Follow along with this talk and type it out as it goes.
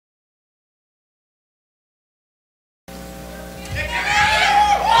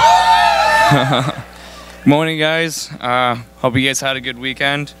Morning, guys. Hope you guys had a good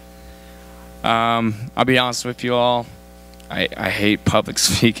weekend. I'll be honest with you all. I hate public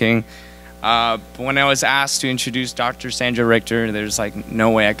speaking. But when I was asked to introduce Dr. Sandra Richter, there's like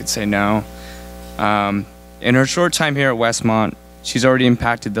no way I could say no. In her short time here at Westmont, she's already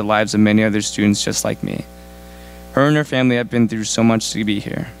impacted the lives of many other students just like me. Her and her family have been through so much to be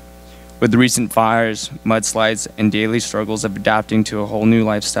here. With the recent fires, mudslides, and daily struggles of adapting to a whole new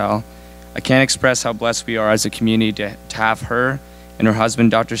lifestyle, I can't express how blessed we are as a community to have her and her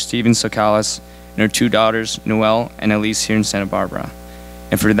husband, Dr. Steven Sokalis, and her two daughters, Noelle and Elise, here in Santa Barbara.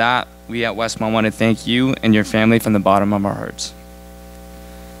 And for that, we at Westmont want to thank you and your family from the bottom of our hearts.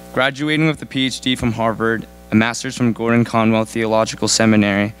 Graduating with a PhD from Harvard, a master's from Gordon-Conwell Theological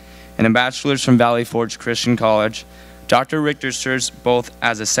Seminary, and a bachelor's from Valley Forge Christian College, Dr. Richter serves both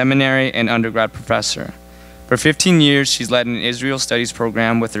as a seminary and undergrad professor. For 15 years, she's led an Israel Studies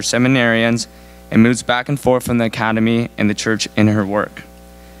program with her seminarians and moves back and forth from the academy and the church in her work.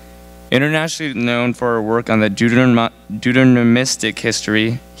 Internationally known for her work on the Deuteronomistic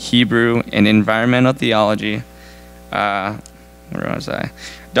history, Hebrew, and environmental theology, where was I?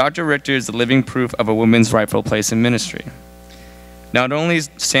 Dr. Richter is the living proof of a woman's rightful place in ministry. Not only is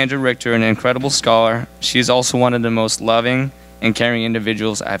Sandra Richter an incredible scholar, she is also one of the most loving and caring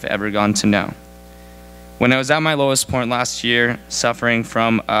individuals I've ever gotten to know. When I was at my lowest point last year, suffering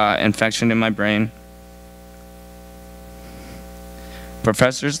from infection in my brain,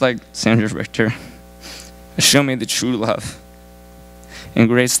 professors like Sandra Richter showed me the true love and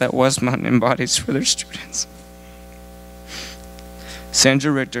grace that Westmont embodies for their students.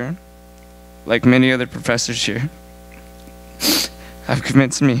 Sandra Richter, like many other professors here, have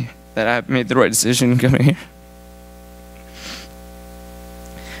convinced me that I have made the right decision in coming here.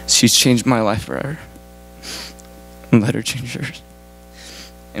 She's changed my life forever, and let her change hers.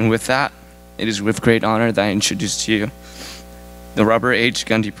 And with that, it is with great honor that I introduce to you the Robert H.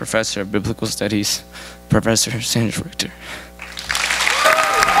 Gundry Professor of Biblical Studies, Professor Sandra Richter.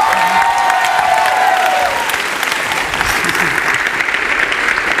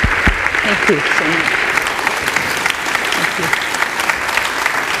 Thank you so much. Thank you.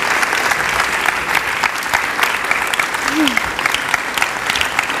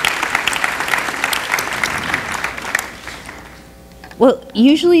 Well,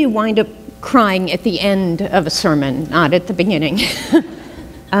 usually you wind up crying at the end of a sermon, not at the beginning.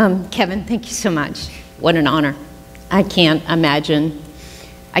 Kevin, thank you so much. What an honor. I can't imagine,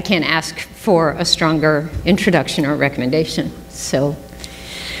 I can't ask for a stronger introduction or recommendation. So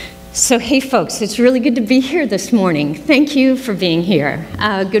hey folks, it's really good to be here this morning. Thank you for being here.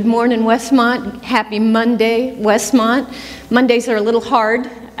 Good morning, Westmont. Happy Monday, Westmont. Mondays are a little hard.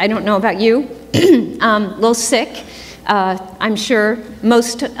 I don't know about you. A little sick. I'm sure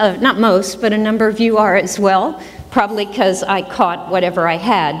not most, but a number of you are as well, probably because I caught whatever I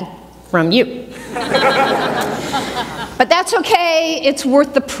had from you. But that's okay, it's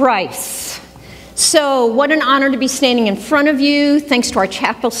worth the price. So what an honor to be standing in front of you. Thanks to our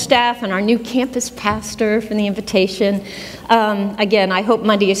chapel staff and our new campus pastor for the invitation. Again, I hope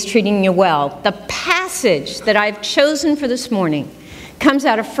Monday is treating you well. The passage that I've chosen for this morning comes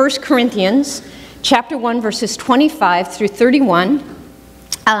out of 1 Corinthians chapter 1, verses 25 through 31.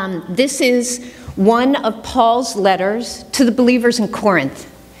 This is one of Paul's letters to the believers in Corinth.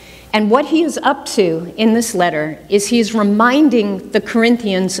 And what he is up to in this letter is he is reminding the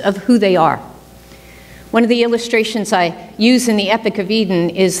Corinthians of who they are. One of the illustrations I use in the Epic of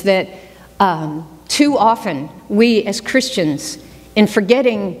Eden is that too often we as Christians, in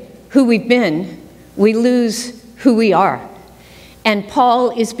forgetting who we've been, we lose who we are. And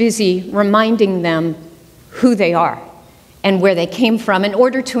Paul is busy reminding them who they are and where they came from in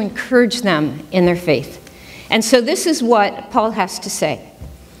order to encourage them in their faith. And so this is what Paul has to say.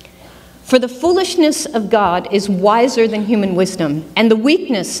 For the foolishness of God is wiser than human wisdom, and the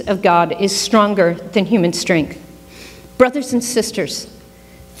weakness of God is stronger than human strength. Brothers and sisters,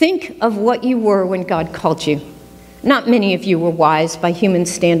 think of what you were when God called you. Not many of you were wise by human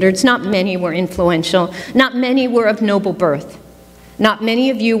standards. Not many were influential. Not many were of noble birth. Not many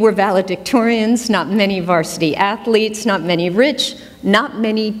of you were valedictorians, not many varsity athletes, not many rich, not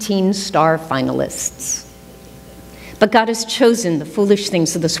many teen star finalists. But God has chosen the foolish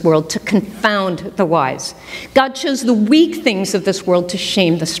things of this world to confound the wise. God chose the weak things of this world to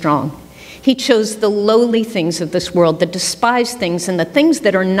shame the strong. He chose the lowly things of this world, the despised things, and the things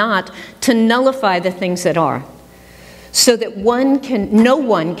that are not, to nullify the things that are, so that no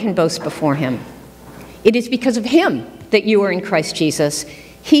one can boast before him. It is because of him that you are in Christ Jesus.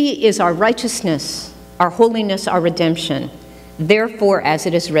 He is our righteousness, our holiness, our redemption. Therefore, as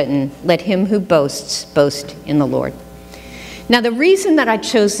it is written, let him who boasts, boast in the Lord. Now, the reason that I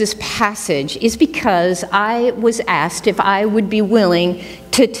chose this passage is because I was asked if I would be willing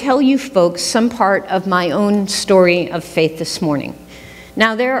to tell you folks some part of my own story of faith this morning.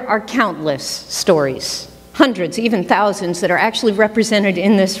 Now, there are countless stories, hundreds, even thousands, that are actually represented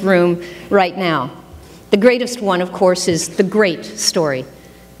in this room right now. The greatest one, of course, is the great story,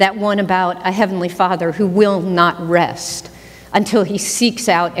 that one about a heavenly Father who will not rest until he seeks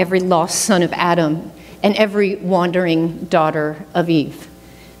out every lost son of Adam and every wandering daughter of Eve.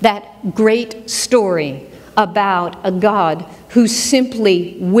 That great story about a God who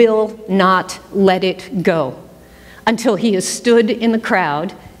simply will not let it go until he has stood in the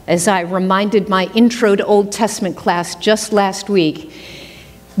crowd, as I reminded my intro to Old Testament class just last week,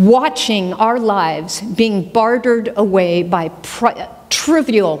 watching our lives being bartered away by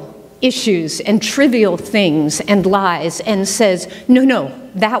trivial issues and trivial things and lies, and says, no,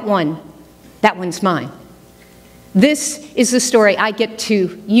 that one's mine. This is the story I get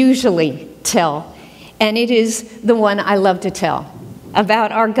to usually tell, and it is the one I love to tell,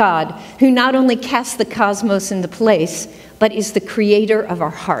 about our God who not only casts the cosmos into place, but is the creator of our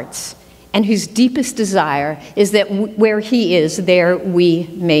hearts, and whose deepest desire is that where he is, there we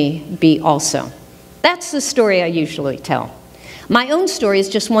may be also. That's the story I usually tell. My own story is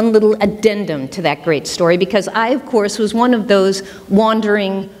just one little addendum to that great story, because I, of course, was one of those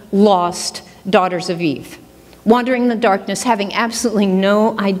wandering, lost daughters of Eve, wandering in the darkness, having absolutely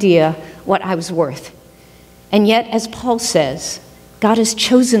no idea what I was worth. And yet, as Paul says, God has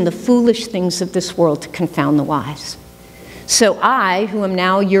chosen the foolish things of this world to confound the wise. So I, who am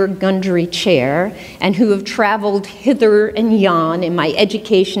now your Gundry chair, and who have traveled hither and yon in my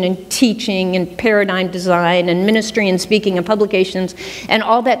education and teaching and paradigm design and ministry and speaking and publications and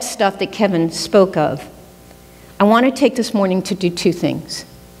all that stuff that Kevin spoke of, I want to take this morning to do two things.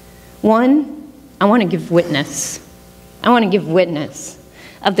 One, I want to give witness. I want to give witness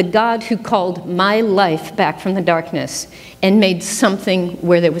of the God who called my life back from the darkness and made something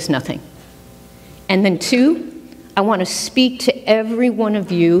where there was nothing. And then two, I want to speak to every one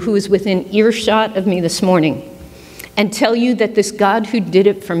of you who is within earshot of me this morning and tell you that this God who did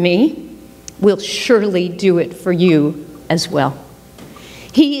it for me will surely do it for you as well.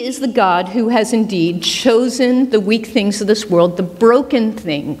 He is the God who has indeed chosen the weak things of this world, the broken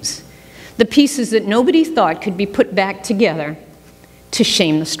things, the pieces that nobody thought could be put back together, to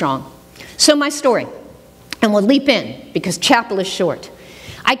shame the strong. So my story, and we'll leap in because chapel is short.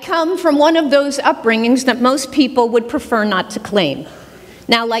 I come from one of those upbringings that most people would prefer not to claim.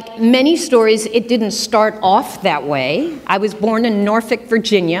 Now, like many stories, it didn't start off that way. I was born in Norfolk,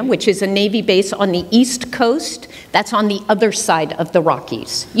 Virginia, which is a Navy base on the East Coast. That's on the other side of the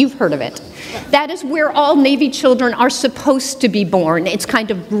Rockies. You've heard of it. That is where all Navy children are supposed to be born. It's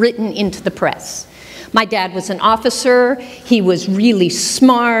kind of written into the press. My dad was an officer. He was really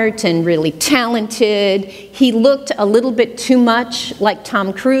smart and really talented. He looked a little bit too much like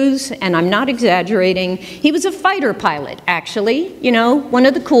Tom Cruise, and I'm not exaggerating. He was a fighter pilot, actually, you know, one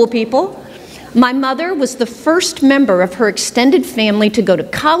of the cool people. My mother was the first member of her extended family to go to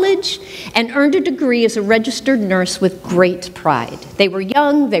college and earned a degree as a registered nurse with great pride. They were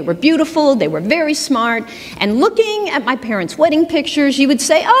young, they were beautiful, they were very smart, and looking at my parents' wedding pictures, you would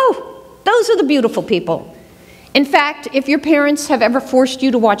say, oh, those are the beautiful people. In fact, if your parents have ever forced you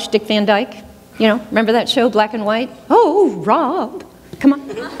to watch Dick Van Dyke, you know, remember that show, Black and White? Oh, Rob, come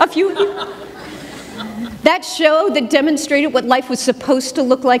on, a few of you. That show that demonstrated what life was supposed to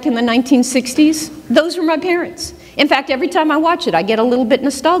look like in the 1960s, those were my parents. In fact, every time I watch it, I get a little bit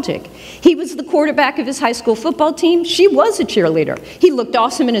nostalgic. He was the quarterback of his high school football team. She was a cheerleader. He looked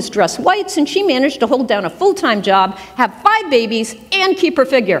awesome in his dress whites, and she managed to hold down a full-time job, have 5 babies, and keep her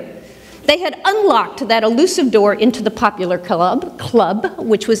figure. They had unlocked that elusive door into the popular club,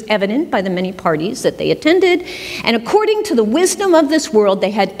 which was evident by the many parties that they attended, and according to the wisdom of this world,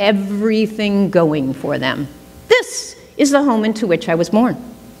 they had everything going for them. This is the home into which I was born.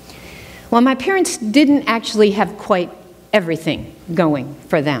 Well, my parents didn't actually have quite everything going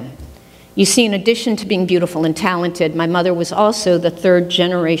for them. You see, in addition to being beautiful and talented, my mother was also the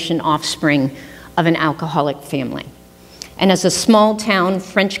 3rd-generation offspring of an alcoholic family. And as a small-town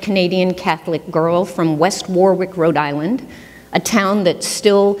French-Canadian Catholic girl from West Warwick, Rhode Island, a town that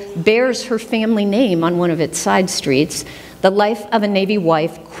still bears her family name on one of its side streets, the life of a Navy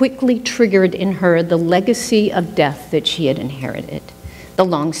wife quickly triggered in her the legacy of death that she had inherited. The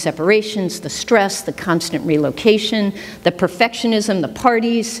long separations, the stress, the constant relocation, the perfectionism, the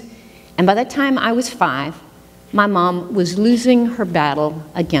parties. And by the time I was 5, my mom was losing her battle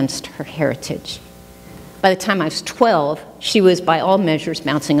against her heritage. By the time I was 12, she was, by all measures,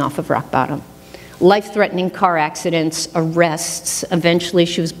 bouncing off of rock bottom. Life-threatening car accidents, arrests. Eventually,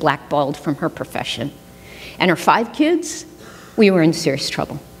 she was blackballed from her profession. And her 5 kids, we were in serious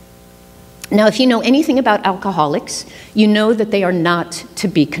trouble. Now, if you know anything about alcoholics, you know that they are not to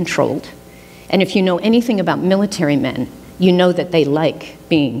be controlled. And if you know anything about military men, you know that they like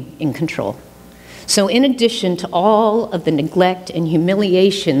being in control. So in addition to all of the neglect and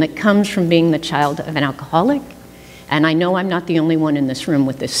humiliation that comes from being the child of an alcoholic, and I know I'm not the only one in this room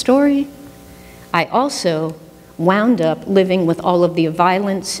with this story, I also wound up living with all of the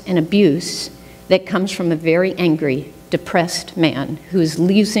violence and abuse that comes from a very angry, depressed man who is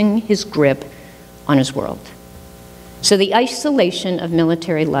losing his grip on his world. So the isolation of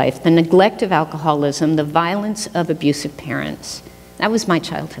military life, the neglect of alcoholism, the violence of abusive parents, that was my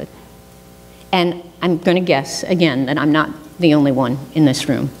childhood. And I'm going to guess, again, that I'm not the only one in this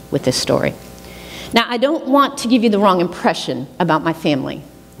room with this story. Now, I don't want to give you the wrong impression about my family.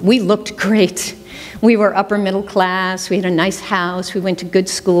 We looked great. We were upper middle class. We had a nice house. We went to good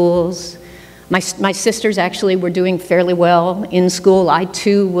schools. My sisters actually were doing fairly well in school. I,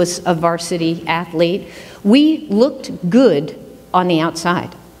 too, was a varsity athlete. We looked good on the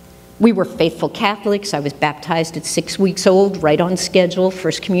outside. We were faithful Catholics. I was baptized at 6 weeks old, right on schedule.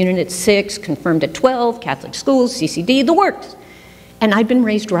 First communion at 6, confirmed at 12, Catholic schools, CCD, the works. And I'd been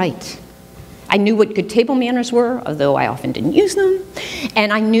raised right. I knew what good table manners were, although I often didn't use them,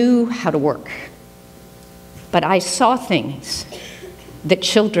 and I knew how to work. But I saw things that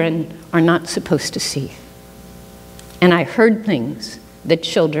children are not supposed to see. And I heard things that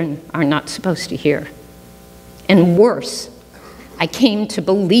children are not supposed to hear. And worse, I came to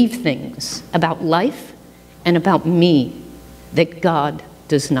believe things about life and about me that God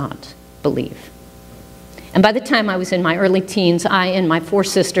does not believe. And by the time I was in my early teens, I and my 4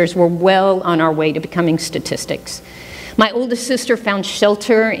 sisters were well on our way to becoming statistics. My oldest sister found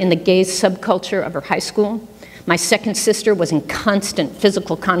shelter in the gay subculture of her high school. My second sister was in constant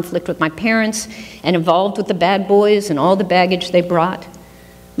physical conflict with my parents and involved with the bad boys and all the baggage they brought.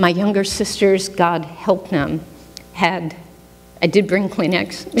 My younger sisters, God help them, I did bring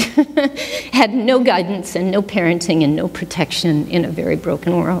Kleenex, had no guidance and no parenting and no protection in a very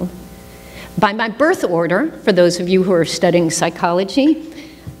broken world. By my birth order, for those of you who are studying psychology,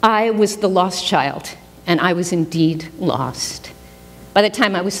 I was the lost child, and I was indeed lost. By the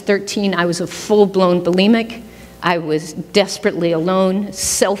time I was 13, I was a full-blown bulimic. I was desperately alone,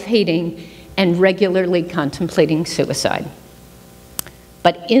 self-hating, and regularly contemplating suicide.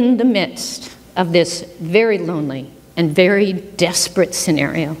 But in the midst of this very lonely and very desperate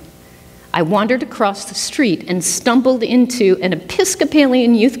scenario, I wandered across the street and stumbled into an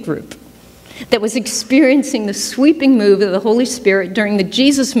Episcopalian youth group that was experiencing the sweeping move of the Holy Spirit during the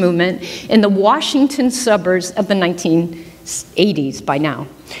Jesus movement in the Washington suburbs of the 1980s by now.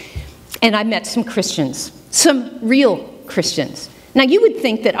 And I met some Christians, some real Christians. Now, you would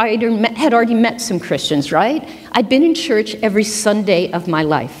think that I had already met some Christians, right? I'd been in church every Sunday of my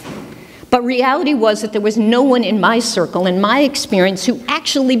life. But reality was that there was no one in my circle, in my experience, who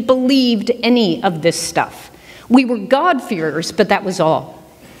actually believed any of this stuff. We were God-fearers, but that was all.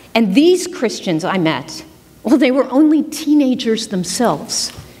 And these Christians I met, well, they were only teenagers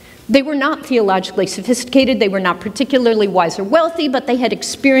themselves. They were not theologically sophisticated, they were not particularly wise or wealthy, but they had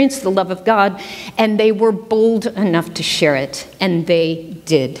experienced the love of God, and they were bold enough to share it, and they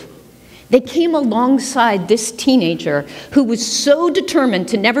did. They came alongside this teenager who was so determined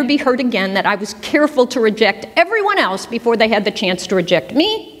to never be hurt again that I was careful to reject everyone else before they had the chance to reject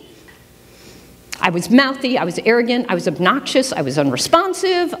me. I was mouthy, I was arrogant, I was obnoxious, I was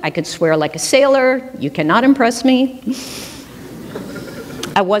unresponsive, I could swear like a sailor. You cannot impress me.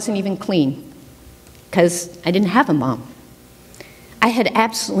 I wasn't even clean because I didn't have a mom. I had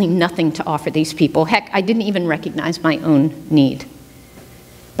absolutely nothing to offer these people. Heck, I didn't even recognize my own need.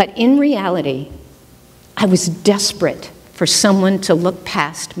 But in reality, I was desperate for someone to look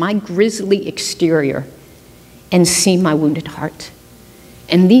past my grisly exterior and see my wounded heart.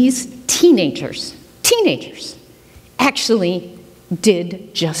 And these teenagers actually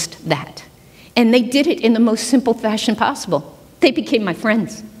did just that. And they did it in the most simple fashion possible. They became my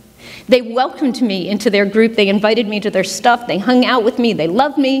friends. They welcomed me into their group. They invited me to their stuff. They hung out with me. They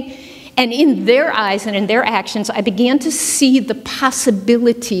loved me. And in their eyes and in their actions, I began to see the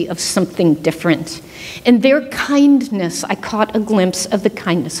possibility of something different. In their kindness, I caught a glimpse of the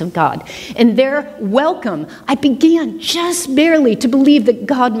kindness of God. In their welcome, I began just barely to believe that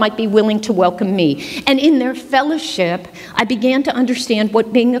God might be willing to welcome me. And in their fellowship, I began to understand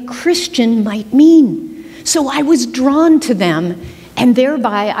what being a Christian might mean. So I was drawn to them, and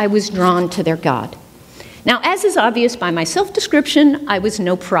thereby I was drawn to their God. Now, as is obvious by my self-description, I was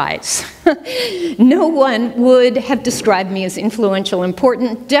no prize. No one would have described me as influential,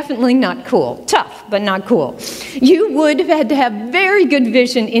 important, definitely not cool. Tough, but not cool. You would have had to have very good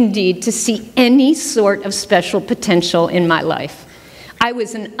vision indeed to see any sort of special potential in my life. I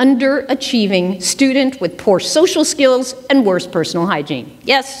was an underachieving student with poor social skills and worse personal hygiene.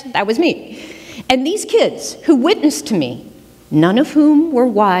 Yes, that was me. And these kids who witnessed to me, none of whom were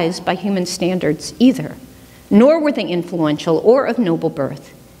wise by human standards either, nor were they influential or of noble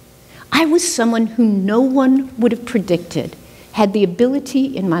birth. I was someone who no one would have predicted had the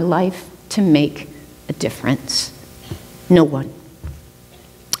ability in my life to make a difference. No one.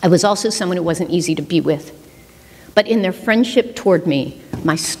 I was also someone who wasn't easy to be with. But in their friendship toward me,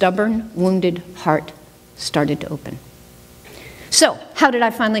 my stubborn, wounded heart started to open. So, how did I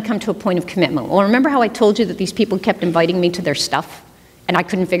finally come to a point of commitment? Well, remember how I told you that these people kept inviting me to their stuff? And I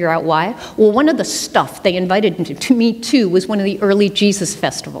couldn't figure out why? Well, one of the stuff they invited me to was one of the early Jesus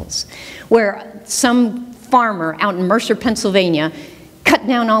festivals, where some farmer out in Mercer, Pennsylvania, cut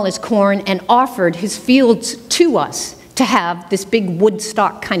down all his corn and offered his fields to us to have this big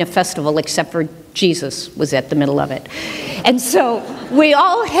Woodstock kind of festival, except for Jesus was at the middle of it. And so we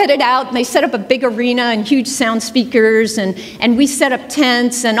all headed out, and they set up a big arena and huge sound speakers, and we set up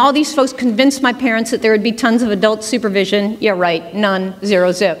tents, and all these folks convinced my parents that there would be tons of adult supervision. Yeah, right, none,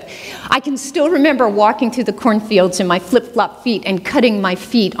 zero zip. I can still remember walking through the cornfields in my flip-flop feet and cutting my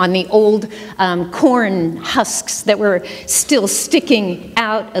feet on the old corn husks that were still sticking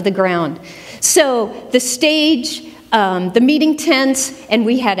out of the ground. So the stage, the meeting tents, and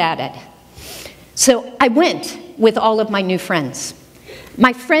we had at it. So I went with all of my new friends.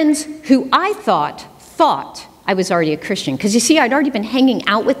 My friends who I thought I was already a Christian. Because you see, I'd already been hanging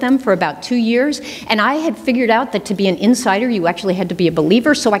out with them for about 2 years, and I had figured out that to be an insider, you actually had to be a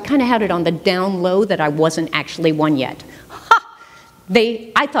believer, so I kind of had it on the down low that I wasn't actually one yet. Ha!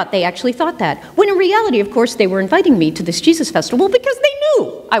 I thought they actually thought that. When in reality, of course, they were inviting me to this Jesus festival because they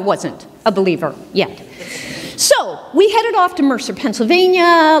knew I wasn't a believer yet. So we headed off to Mercer,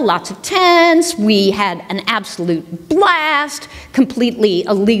 Pennsylvania, lots of tents. We had an absolute blast, completely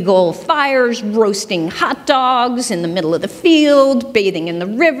illegal fires, roasting hot dogs in the middle of the field, bathing in the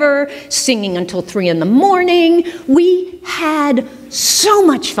river, singing until 3 in the morning. We had so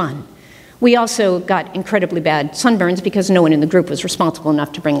much fun. We also got incredibly bad sunburns because no one in the group was responsible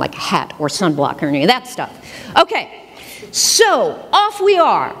enough to bring like a hat or sunblock or any of that stuff. Okay, so off we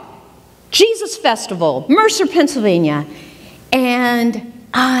are. Jesus Festival, Mercer, Pennsylvania, and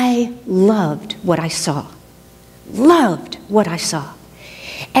I loved what I saw. Loved what I saw.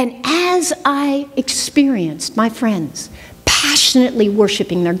 And as I experienced my friends passionately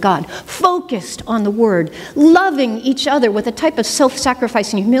worshiping their God, focused on the Word, loving each other with a type of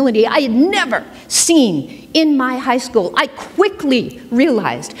self-sacrificing humility I had never seen in my high school, I quickly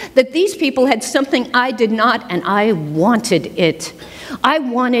realized that these people had something I did not, and I wanted it. I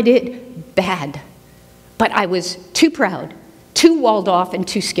wanted it bad, but I was too proud, too walled off, and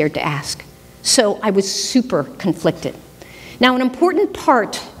too scared to ask. So I was super conflicted. Now, an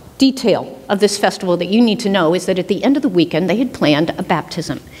important detail of this festival that you need to know is that at the end of the weekend, they had planned a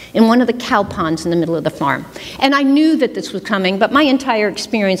baptism in one of the cow ponds in the middle of the farm. And I knew that this was coming, but my entire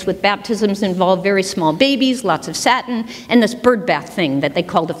experience with baptisms involved very small babies, lots of satin, and this bird bath thing that they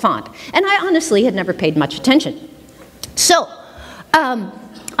called a font. And I honestly had never paid much attention. So,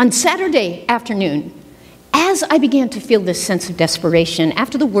 on Saturday afternoon, as I began to feel this sense of desperation,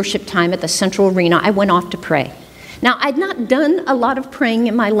 after the worship time at the Central Arena, I went off to pray. Now, I'd not done a lot of praying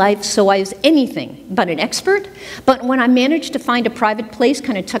in my life, so I was anything but an expert, but when I managed to find a private place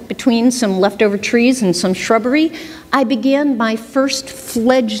kind of tucked between some leftover trees and some shrubbery, I began my first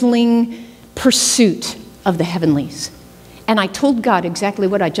fledgling pursuit of the heavenlies. And I told God exactly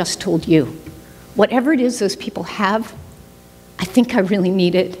what I just told you. Whatever it is those people have, I think I really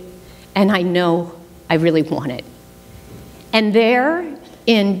need it, and I know I really want it. And there,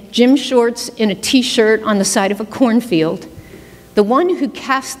 in gym shorts, in a t-shirt on the side of a cornfield, the one who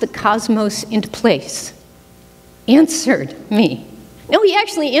cast the cosmos into place answered me. No, he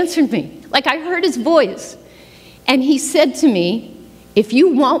actually answered me, like I heard his voice. And he said to me, if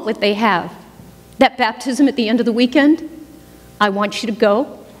you want what they have, that baptism at the end of the weekend, I want you to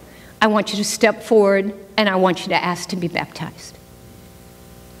go, I want you to step forward, and I want you to ask to be baptized.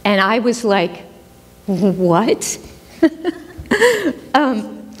 And I was like, what?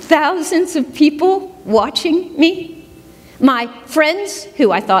 Thousands of people watching me? My friends,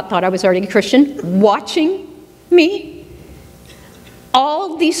 who I thought I was already a Christian, watching me?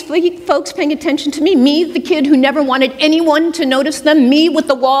 All these folks paying attention to me, the kid who never wanted anyone to notice them, me with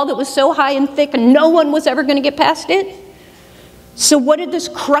the wall that was so high and thick and no one was ever going to get past it. So what did this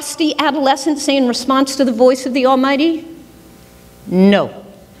crusty adolescent say in response to the voice of the Almighty? No.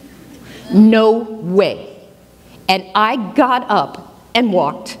 No way. And I got up and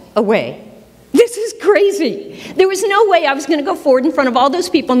walked away. This is crazy. There was no way I was going to go forward in front of all those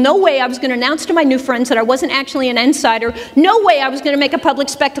people. No way I was going to announce to my new friends that I wasn't actually an insider. No way I was going to make a public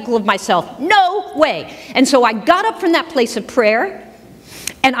spectacle of myself. No way. And so I got up from that place of prayer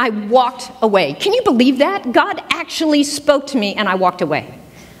and I walked away. Can you believe that? God actually spoke to me and I walked away.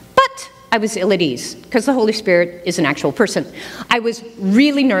 But I was ill at ease because the Holy Spirit is an actual person. I was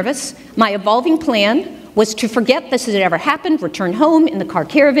really nervous. My evolving plan was to forget this had ever happened, return home in the car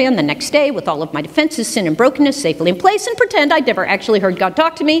caravan the next day with all of my defenses, sin and brokenness safely in place, and pretend I'd never actually heard God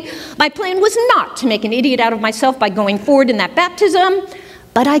talk to me. My plan was not to make an idiot out of myself by going forward in that baptism,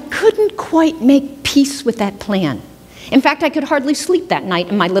 but I couldn't quite make peace with that plan. In fact, I could hardly sleep that night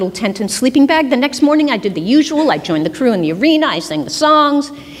in my little tent and sleeping bag. The next morning, I did the usual. I joined the crew in the arena. I sang the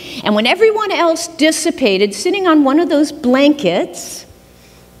songs. And when everyone else dissipated, sitting on one of those blankets,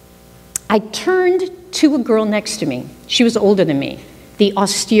 I turned to a girl next to me. She was older than me, the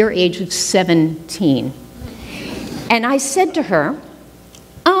austere age of 17. And I said to her,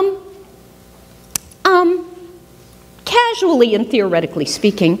 casually and theoretically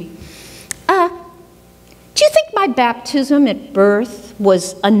speaking, do you think my baptism at birth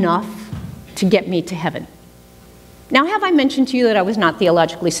was enough to get me to heaven? Now, have I mentioned to you that I was not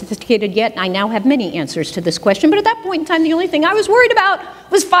theologically sophisticated yet? And I now have many answers to this question, but at that point in time, the only thing I was worried about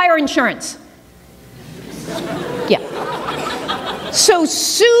was fire insurance. Yeah. So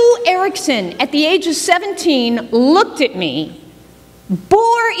Sue Erickson, at the age of 17, looked at me,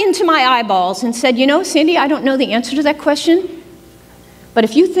 bore into my eyeballs, and said, you know, Sandy, I don't know the answer to that question, but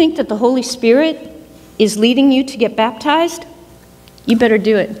if you think that the Holy Spirit is leading you to get baptized, you better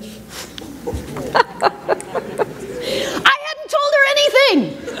do it. I hadn't told her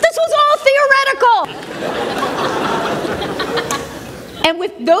anything. This was all theoretical. And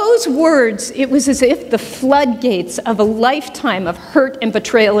with those words, it was as if the floodgates of a lifetime of hurt and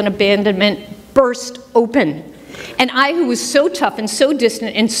betrayal and abandonment burst open. And I, who was so tough and so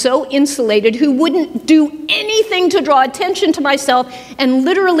distant and so insulated, who wouldn't do anything to draw attention to myself and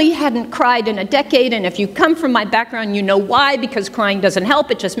literally hadn't cried in a decade, and if you come from my background, you know why, because crying doesn't help,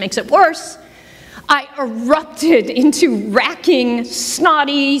 it just makes it worse. I erupted into racking,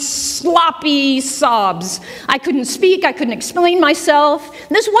 snotty, sloppy sobs. I couldn't speak, I couldn't explain myself.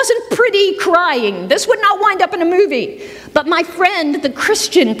 This wasn't pretty crying. This would not wind up in a movie. But my friend, the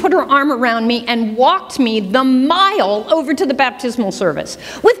Christian, put her arm around me and walked me the mile over to the baptismal service,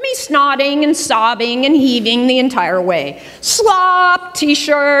 with me snotting and sobbing and heaving the entire way. Slop,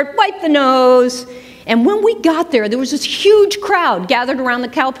 t-shirt, wipe the nose. And when we got there, there was this huge crowd gathered around the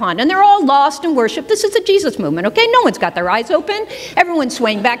cow pond, and they're all lost in worship. This is the Jesus movement, okay? No one's got their eyes open. Everyone's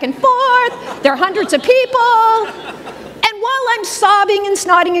swaying back and forth. There are hundreds of people. And while I'm sobbing and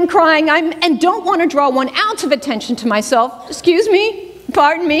snotting and crying, and don't want to draw 1 ounce of attention to myself, excuse me,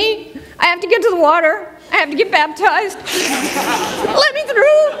 pardon me, I have to get to the water. I have to get baptized. Let me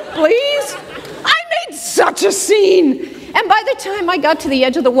through, please. I made such a scene. And by the time I got to the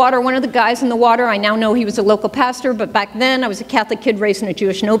edge of the water, one of the guys in the water, I now know he was a local pastor, but back then I was a Catholic kid raised in a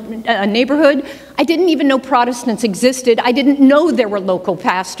Jewish neighborhood. I didn't even know Protestants existed. I didn't know there were local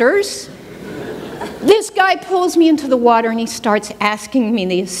pastors. This guy pulls me into the water and he starts asking me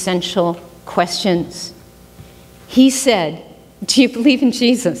the essential questions. He said, do you believe in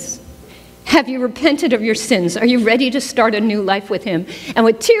Jesus? Have you repented of your sins? Are you ready to start a new life with him? And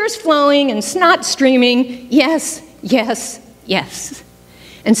with tears flowing and snot streaming, yes, yes, yes.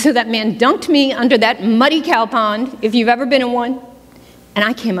 And so that man dunked me under that muddy cow pond, if you've ever been in one, and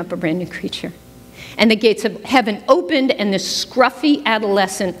I came up a brand new creature. And the gates of heaven opened, and this scruffy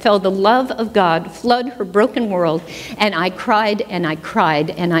adolescent felt the love of God flood her broken world, and I cried, and I cried,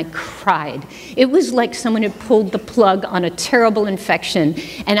 and I cried. It was like someone had pulled the plug on a terrible infection,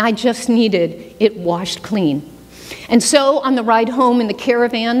 and I just needed it washed clean. And so on the ride home in the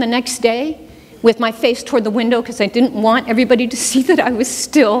caravan the next day, with my face toward the window because I didn't want everybody to see that I was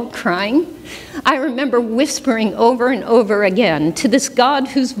still crying, I remember whispering over and over again to this God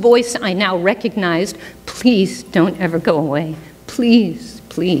whose voice I now recognized, please don't ever go away. Please,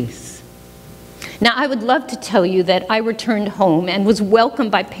 please. Now, I would love to tell you that I returned home and was welcomed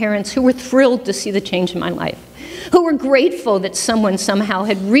by parents who were thrilled to see the change in my life, who were grateful that someone somehow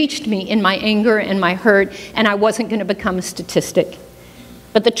had reached me in my anger and my hurt, and I wasn't going to become a statistic.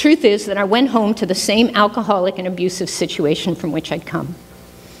 But the truth is that I went home to the same alcoholic and abusive situation from which I'd come.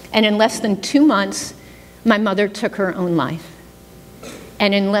 And in less than 2 months, my mother took her own life.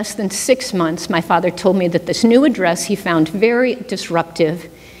 And in less than 6 months, my father told me that this new address he found very disruptive,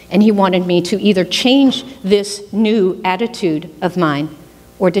 and he wanted me to either change this new attitude of mine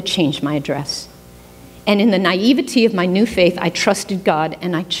or to change my address. And in the naivety of my new faith, I trusted God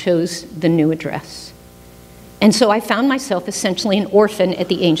and I chose the new address. And so I found myself essentially an orphan at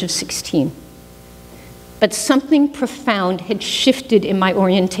the age of 16. But something profound had shifted in my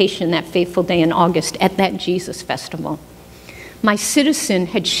orientation that fateful day in August at that Jesus festival. My citizen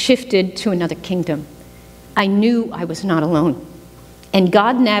had shifted to another kingdom. I knew I was not alone. And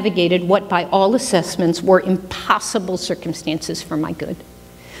God navigated what by all assessments were impossible circumstances for my good.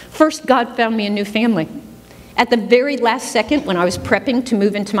 First, God found me a new family. At the very last second, when I was prepping to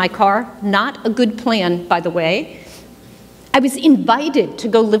move into my car, not a good plan, by the way, I was invited to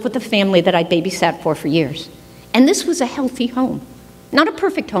go live with a family that I babysat for years. And this was a healthy home. Not a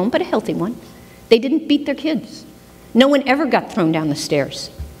perfect home, but a healthy one. They didn't beat their kids. No one ever got thrown down the stairs.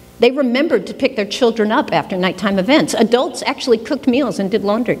 They remembered to pick their children up after nighttime events. Adults actually cooked meals and did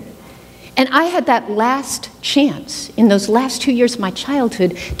laundry. And I had that last chance in those last 2 years of my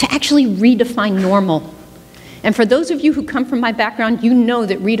childhood to actually redefine normal. And for those of you who come from my background, you know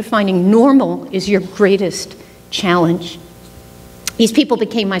that redefining normal is your greatest challenge. These people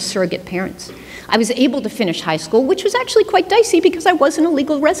became my surrogate parents. I was able to finish high school, which was actually quite dicey because I wasn't a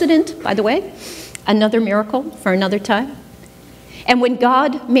legal resident, by the way. Another miracle for another time. And when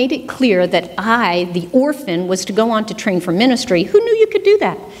God made it clear that I, the orphan, was to go on to train for ministry, who knew you could do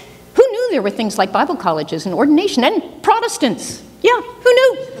that? Who knew there were things like Bible colleges and ordination and Protestants? Yeah, who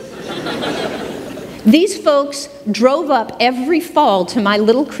knew? These folks drove up every fall to my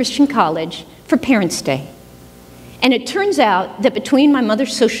little Christian college for Parents' Day. And it turns out that between my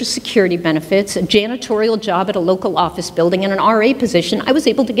mother's Social Security benefits, a janitorial job at a local office building, and an RA position, I was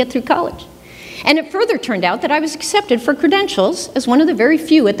able to get through college. And it further turned out that I was accepted for credentials as one of the very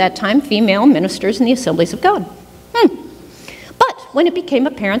few at that time female ministers in the Assemblies of God. But when it became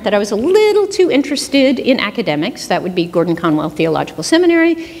apparent that I was a little too interested in academics, that would be Gordon-Conwell Theological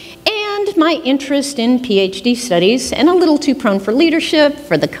Seminary, and my interest in PhD studies, and a little too prone for leadership,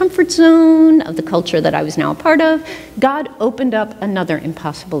 for the comfort zone of the culture that I was now a part of, God opened up another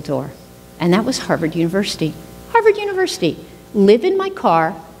impossible door. And that was Harvard University. Harvard University. Live in my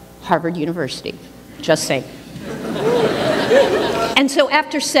car, Harvard University. Just saying. And so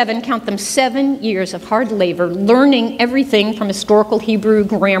after 7 years of hard labor, learning everything from historical Hebrew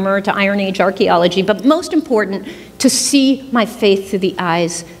grammar to Iron Age archaeology, but most important, to see my faith through the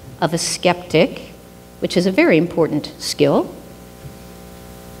eyes of a skeptic, which is a very important skill,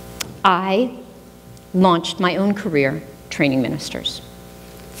 I launched my own career training ministers.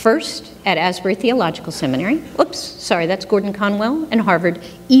 First at Asbury Theological Seminary. Oops, sorry, that's Gordon-Conwell and Harvard,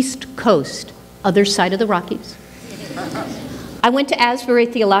 East Coast, other side of the Rockies. I went to Asbury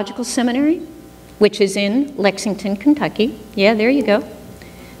Theological Seminary, which is in Lexington, Kentucky. Yeah, there you go.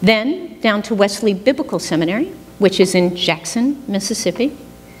 Then down to Wesley Biblical Seminary, which is in Jackson, Mississippi.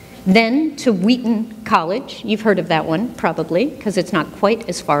 Then to Wheaton College. You've heard of that one, probably, because it's not quite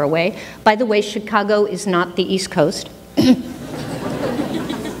as far away. By the way, Chicago is not the East Coast.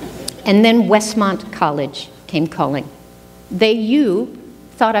 And then Westmont College came calling. You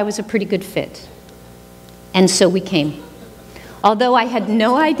thought I was a pretty good fit. And so we came. Although I had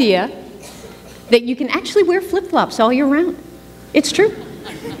no idea that you can actually wear flip-flops all year round. It's true.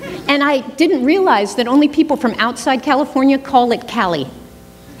 And I didn't realize that only people from outside California call it Cali.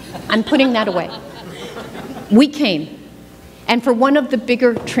 I'm putting that away. We came. And for one of the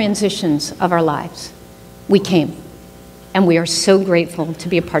bigger transitions of our lives, we came. And we are so grateful to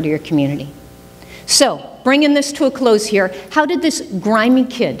be a part of your community. So, bringing this to a close here, how did this grimy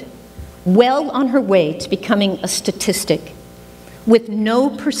kid, well on her way to becoming a statistic, with no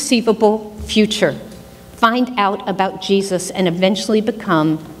perceivable future, find out about Jesus and eventually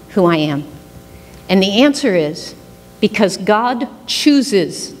become who I am? And the answer is, because God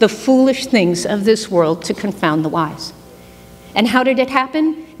chooses the foolish things of this world to confound the wise. And how did it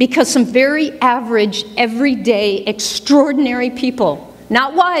happen? Because some very average, everyday, extraordinary people,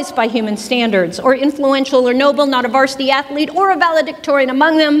 not wise by human standards, or influential or noble, not a varsity athlete or a valedictorian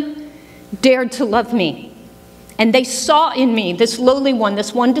among them, dared to love me. And they saw in me, this lowly one,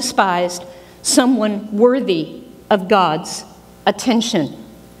 this one despised, someone worthy of God's attention.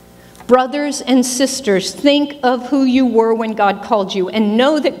 Brothers and sisters, think of who you were when God called you, and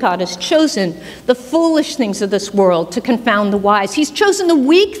know that God has chosen the foolish things of this world to confound the wise. He's chosen the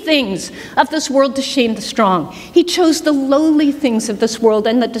weak things of this world to shame the strong. He chose the lowly things of this world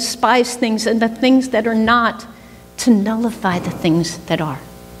and the despised things and the things that are not to nullify the things that are.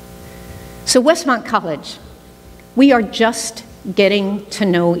 So Westmont College, we are just getting to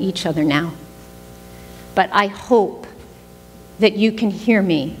know each other now. But I hope that you can hear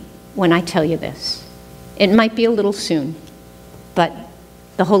me when I tell you this. It might be a little soon, but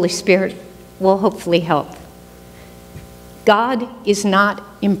the Holy Spirit will hopefully help. God is not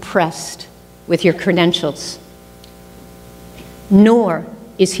impressed with your credentials, nor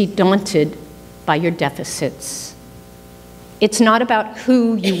is he daunted by your deficits. It's not about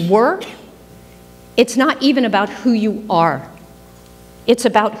who you were. It's not even about who you are. It's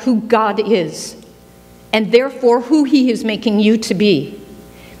about who God is, and therefore who he is making you to be.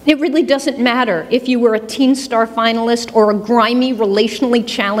 It really doesn't matter if you were a Teen Star finalist or a grimy, relationally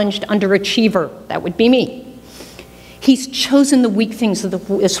challenged underachiever. That would be me. He's chosen the weak things of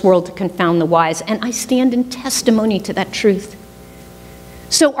this world to confound the wise, and I stand in testimony to that truth.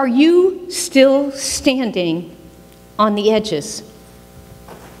 So are you still standing on the edges,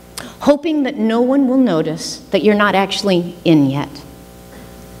 hoping that no one will notice that you're not actually in yet?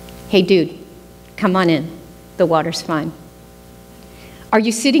 Hey, dude, come on in. The water's fine. Are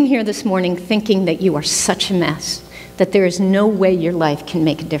you sitting here this morning thinking that you are such a mess, that there is no way your life can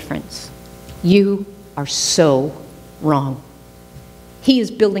make a difference? You are so wrong. He is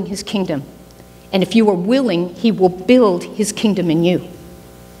building his kingdom. And if you are willing, he will build his kingdom in you.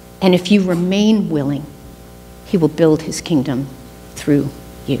 And if you remain willing, he will build his kingdom through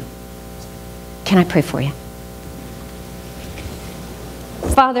you. Can I pray for you?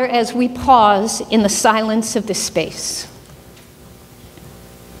 Father, as we pause in the silence of this space,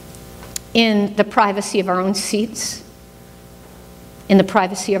 in the privacy of our own seats, in the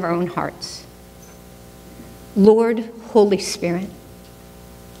privacy of our own hearts, Lord, Holy Spirit,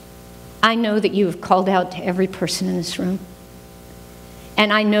 I know that you have called out to every person in this room.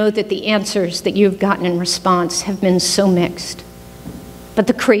 And I know that the answers that you have gotten in response have been so mixed. But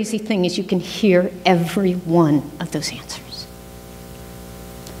the crazy thing is you can hear every one of those answers.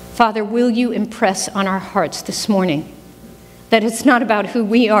 Father, will you impress on our hearts this morning that it's not about who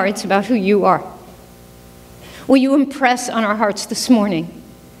we are, it's about who you are? Will you impress on our hearts this morning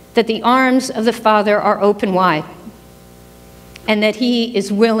that the arms of the Father are open wide, and that he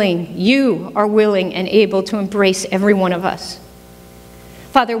is willing, you are willing and able to embrace every one of us?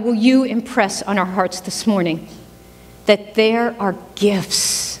 Father, will you impress on our hearts this morning that there are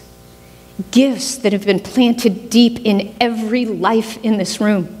gifts that have been planted deep in every life in this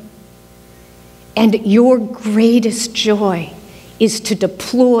room, and your greatest joy is to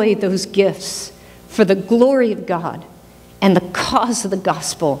deploy those gifts for the glory of God and the cause of the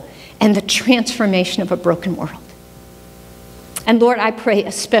gospel and the transformation of a broken world. And Lord, I pray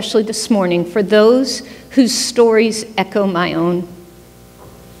especially this morning for those whose stories echo my own.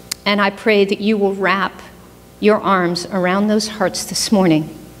 And I pray that you will wrap your arms around those hearts this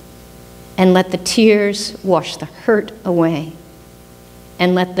morning and let the tears wash the hurt away,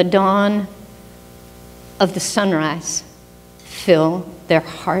 and let the dawn of the sunrise fill their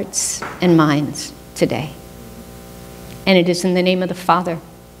hearts and minds today. And it is in the name of the Father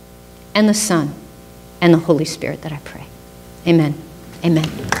and the Son and the Holy Spirit that I pray. Amen. Amen.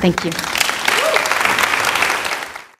 Thank you.